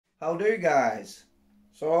How do, guys?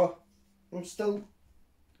 So I'm still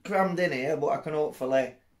crammed in here, but I can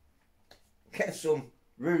hopefully get some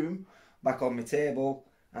room back on my table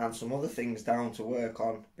and some other things down to work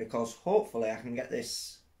on, because hopefully I can get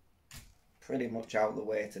this pretty much out of the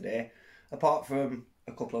way today, apart from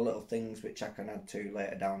a couple of little things which I can add to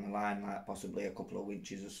later down the line, like possibly a couple of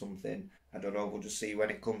winches or something. I don't know, we'll just see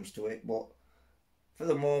when it comes to it, but for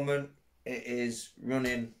the moment it is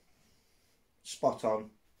running spot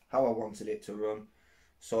on how I wanted it to run.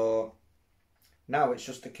 So now it's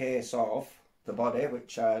just a case of the body,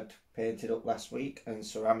 which I'd painted up last week and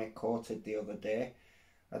ceramic coated the other day.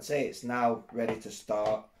 I'd say it's now ready to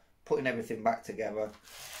start putting everything back together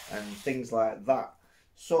and things like that.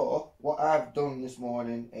 So what I've done this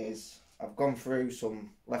morning is I've gone through some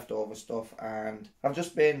leftover stuff and I've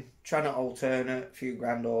just been trying to alternate a few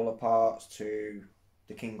Grand Hauler parts to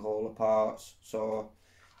the King Hauler parts. So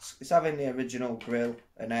it's having the original grill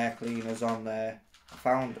and air cleaners on there. I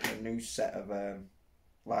found a new set of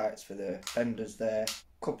lights for the fenders there,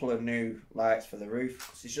 a couple of new lights for the roof,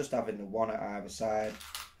 because it's just having the one at either side.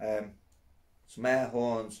 Some air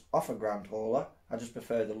horns off a Grand Hauler. I just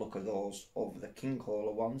prefer the look of those over the King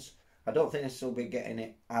Hauler ones. I don't think this will be getting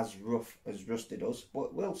it as rough as Rusty does,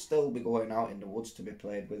 but we'll still be going out in the woods to be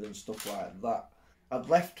played with and stuff like that. I'd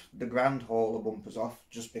left the Grand Hauler bumpers off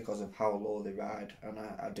just because of how low they ride, and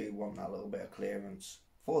I do want that little bit of clearance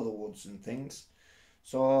for the woods and things.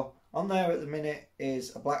 So on there at the minute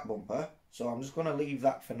is a black bumper, so I'm just going to leave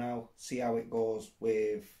that for now, see how it goes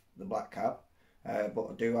with the black cab. But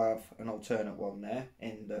I do have an alternate one there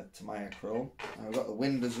in the Tamiya Chrome. I've got the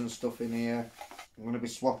windows and stuff in here. I'm going to be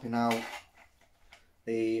swapping out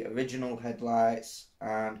the original headlights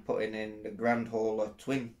and putting in the Grand Hauler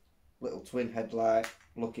little twin headlight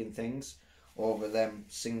looking things over them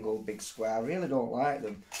single big square. I really don't like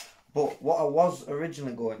them, but what I was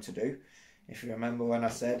originally going to do, if you remember when I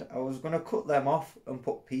said I was going to cut them off and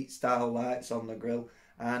put Pete style lights on the grill,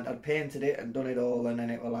 and I'd painted it and done it all, and then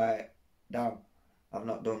it was like, damn, I've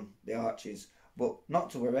not done the arches. But not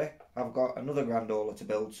to worry, I've got another Grand Hauler to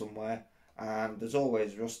build somewhere, and there's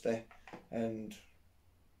always Rusty and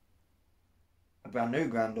a brand new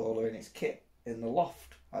Grand Hauler in its kit in the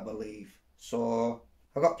loft, I believe. So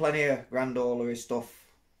I've got plenty of Grand Hauler stuff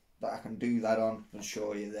that I can do that on and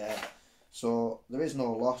show you there. So there is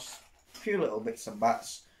no loss. A few little bits and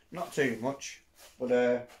bats, not too much,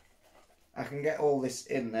 but I can get all this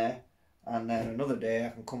in there, and then another day I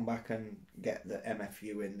can come back and get the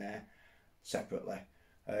MFU in there separately.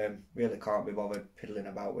 Really can't be bothered piddling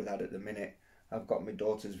about with that at the minute. I've got my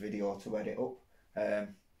daughter's video to edit up.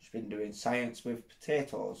 She's been doing science with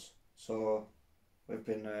potatoes, so we've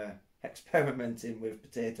been experimenting with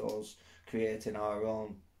potatoes, creating our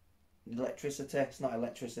own electricity. It's not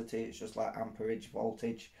electricity, it's just like amperage,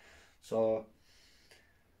 voltage. So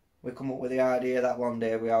we come up with the idea that one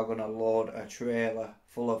day we are going to load a trailer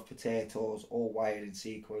full of potatoes all wired in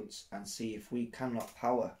sequence and see if we cannot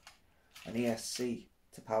power an ESC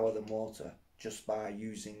to power the motor just by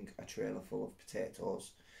using a trailer full of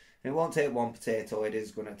potatoes. And it won't take one potato, it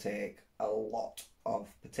is going to take a lot of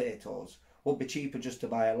potatoes. Would be cheaper just to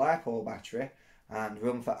buy a LiPo battery and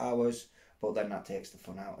run for hours, but then that takes the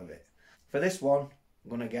fun out of it. For this one, I'm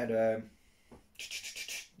going to get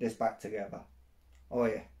this back together. Oh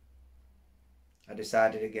yeah, I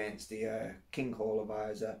decided against the King Hauler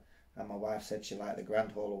visor, and my wife said she liked the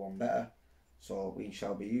Grand Hauler one better, so we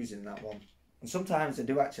shall be using that one. And sometimes they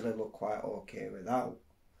do actually look quite okay without,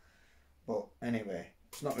 but anyway,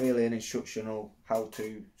 it's not really an instructional how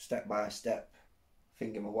to step by step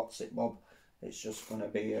finger my what's it bob. It's just going to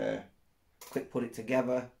be a quick put it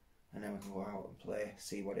together, and then we can go out and play,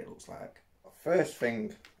 see what it looks like. First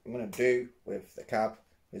thing I'm going to do with the cab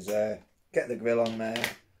is get the grill on there.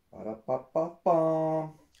 I don't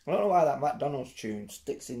know why that McDonald's tune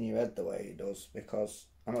sticks in your head the way it does, because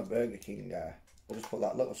I'm a Burger King guy. We'll just put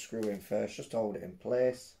that little screw in first, just to hold it in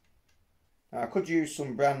place. Now, I could use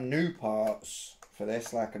some brand new parts for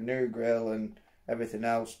this, like a new grill and everything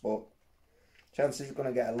else, but chances are going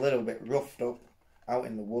to get a little bit roughed up out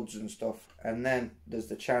in the woods and stuff, and then there's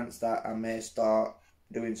the chance that I may start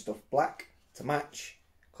doing stuff black to match,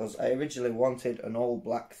 because I originally wanted an all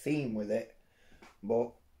black theme with it,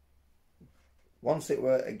 but once it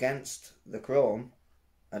were against the chrome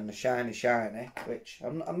and the shiny, which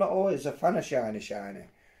I'm not always a fan of shiny,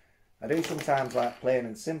 I do sometimes like plain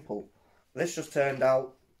and simple. This just turned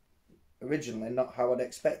out, originally not how I'd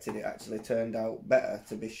expected it, actually turned out better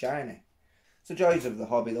to be shiny. It's the joys of the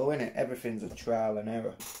hobby though, innit? Everything's a trial and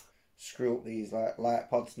error. Screw up these like light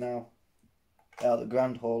pods now. They are the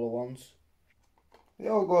Grand Hauler ones. They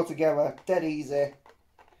all go together, dead easy.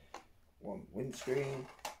 one windscreen.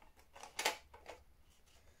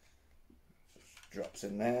 Just drops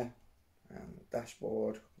in there. And the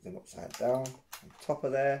dashboard is an upside down on top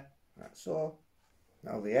of there, like so.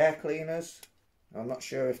 Now the air cleaners. I'm not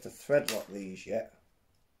sure if to thread lock these yet.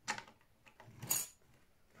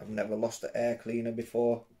 I've never lost an air cleaner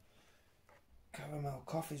before. Caramel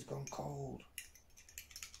coffee's gone cold.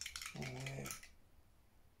 Oh wait.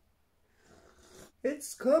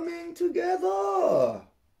 It's coming together!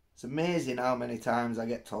 It's amazing how many times I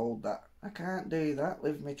get told that I can't do that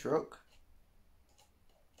with my truck.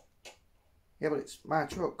 Yeah, but it's my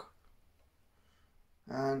truck.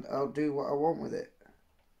 And I'll do what I want with it.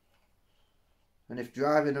 And if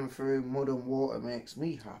driving them through mud and water makes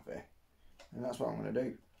me happy, then that's what I'm going to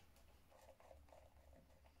do.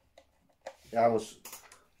 Yeah, I was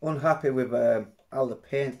unhappy with how the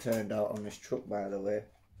paint turned out on this truck, by the way.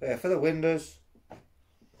 So yeah, for the windows, I'm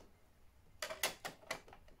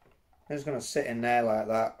just going to sit in there like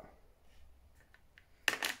that.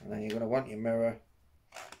 And then you're going to want your mirror.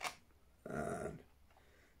 And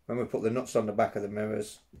when we put the nuts on the back of the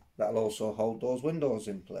mirrors, that'll also hold those windows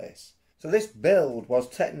in place. So this build was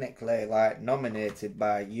technically like nominated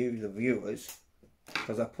by you, the viewers,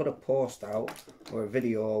 because I put a post out or a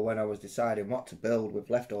video when I was deciding what to build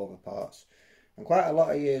with leftover parts, and quite a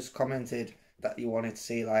lot of you commented that you wanted to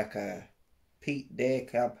see like a Pete day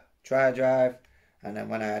cab tri-drive, and then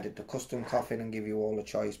when I added the custom coffin and give you all a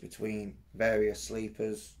choice between various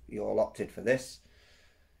sleepers, you all opted for this.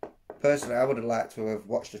 Personally, I would have liked to have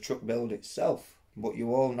watched the truck build itself, but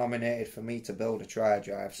you all nominated for me to build a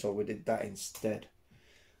tri-drive, so we did that instead.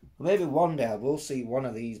 Maybe one day I will see one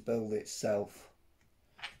of these build itself,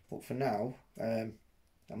 but for now, I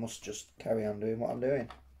must just carry on doing what I'm doing.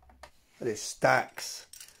 Look at these stacks.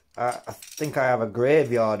 I think I have a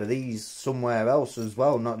graveyard of these somewhere else as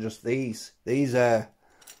well, not just these. These are,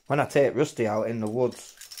 when I take Rusty out in the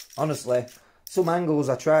woods, honestly, some angles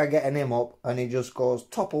I try getting him up and he just goes,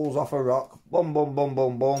 topples off a rock, boom, boom, boom,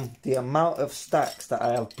 boom, boom. The amount of stacks that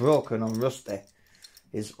I have broken on Rusty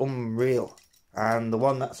is unreal. And the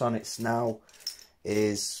one that's on its now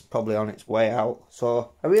is probably on its way out.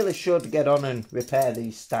 So I really should get on and repair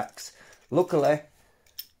these stacks. Luckily,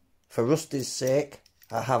 for Rusty's sake,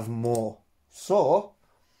 I have more. So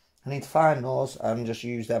I need to find those and just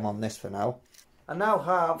use them on this for now. I now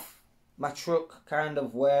have my truck kind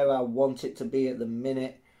of where I want it to be at the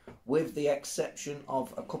minute, with the exception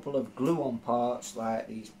of a couple of glue-on parts like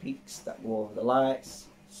these peaks that go over the lights.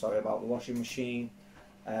 Sorry about the washing machine.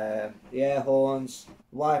 The air horns,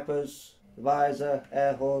 wipers, the visor,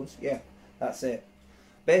 air horns. Yeah, that's it.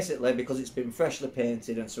 Basically, because it's been freshly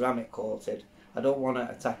painted and ceramic coated, I don't want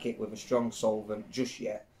to attack it with a strong solvent just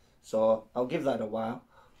yet. So I'll give that a while.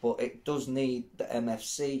 But it does need the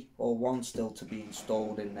MFC01 still to be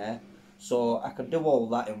installed in there. So I can do all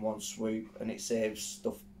that in one swoop and it saves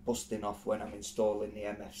stuff busting off when I'm installing the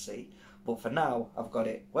MFC. But for now, I've got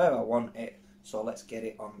it where I want it. So let's get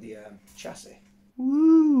it on the chassis.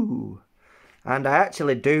 Woo! And I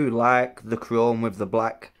actually do like the chrome with the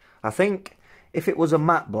black. I think if it was a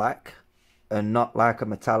matte black and not like a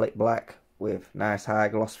metallic black with nice high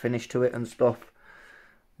gloss finish to it and stuff,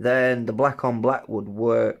 then the black on black would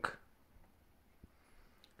work.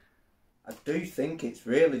 I do think it's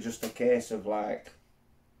really just a case of like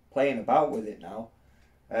playing about with it now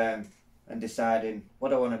and deciding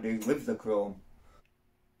what I want to do with the chrome.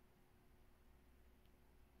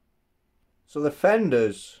 So the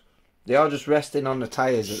fenders, they are just resting on the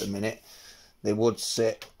tyres at the minute. They would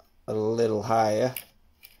sit a little higher.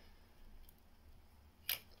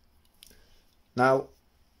 Now,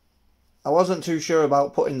 I wasn't too sure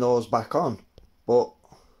about putting those back on, but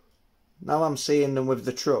now I'm seeing them with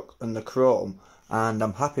the truck and the chrome, and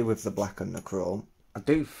I'm happy with the black and the chrome. I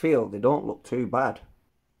do feel they don't look too bad.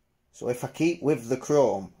 So if I keep with the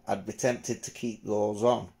chrome, I'd be tempted to keep those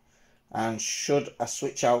on. And should I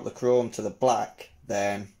switch out the chrome to the black,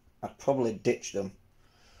 then I'd probably ditch them.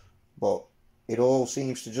 But it all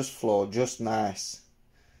seems to just flow just nice.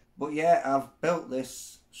 But yeah, I've built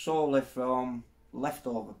this solely from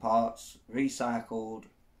leftover parts, recycled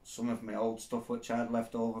some of my old stuff which I had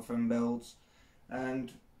left over from builds,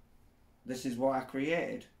 and this is what I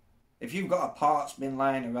created. If you've got a parts bin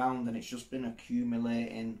lying around and it's just been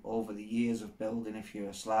accumulating over the years of building, if you're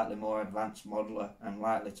a slightly more advanced modeler and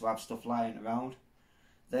likely to have stuff lying around,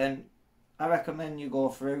 then I recommend you go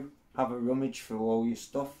through, have a rummage through all your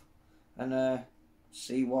stuff and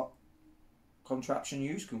see what contraption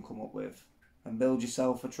you can come up with and build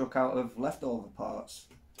yourself a truck out of leftover parts.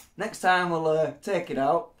 Next time we'll take it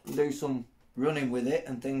out and do some running with it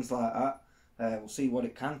and things like that. We'll see what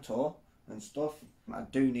it can tow and stuff. I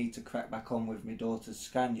do need to crack back on with my daughter's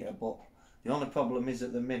Scania, but the only problem is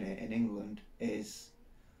at the minute in England is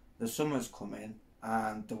the summer's coming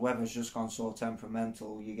and the weather's just gone so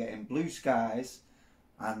temperamental. You're getting blue skies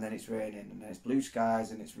and then it's raining, and then it's blue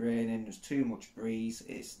skies and it's raining. There's too much breeze.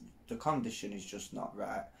 The condition is just not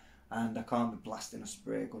right, and I can't be blasting a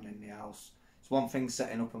spray gun in the house. It's one thing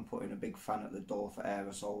setting up and putting a big fan at the door for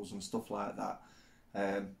aerosols and stuff like that,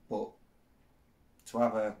 but to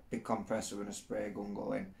have a big compressor and a spray gun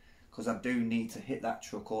going, because I do need to hit that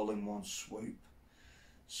truck all in one swoop.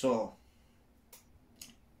 So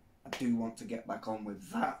I do want to get back on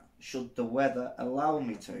with that, should the weather allow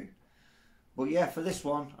me to. But yeah, for this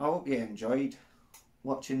one, I hope you enjoyed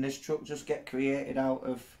watching this truck just get created out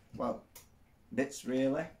of, well, bits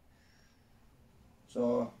really.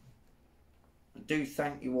 So I do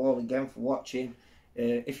thank you all again for watching.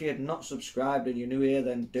 If you're not subscribed and you're new here,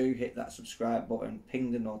 then do hit that subscribe button,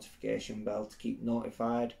 ping the notification bell to keep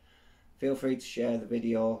notified. Feel free to share the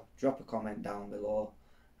video, drop a comment down below,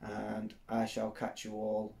 and I shall catch you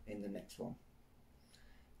all in the next one.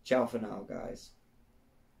 Ciao for now, guys.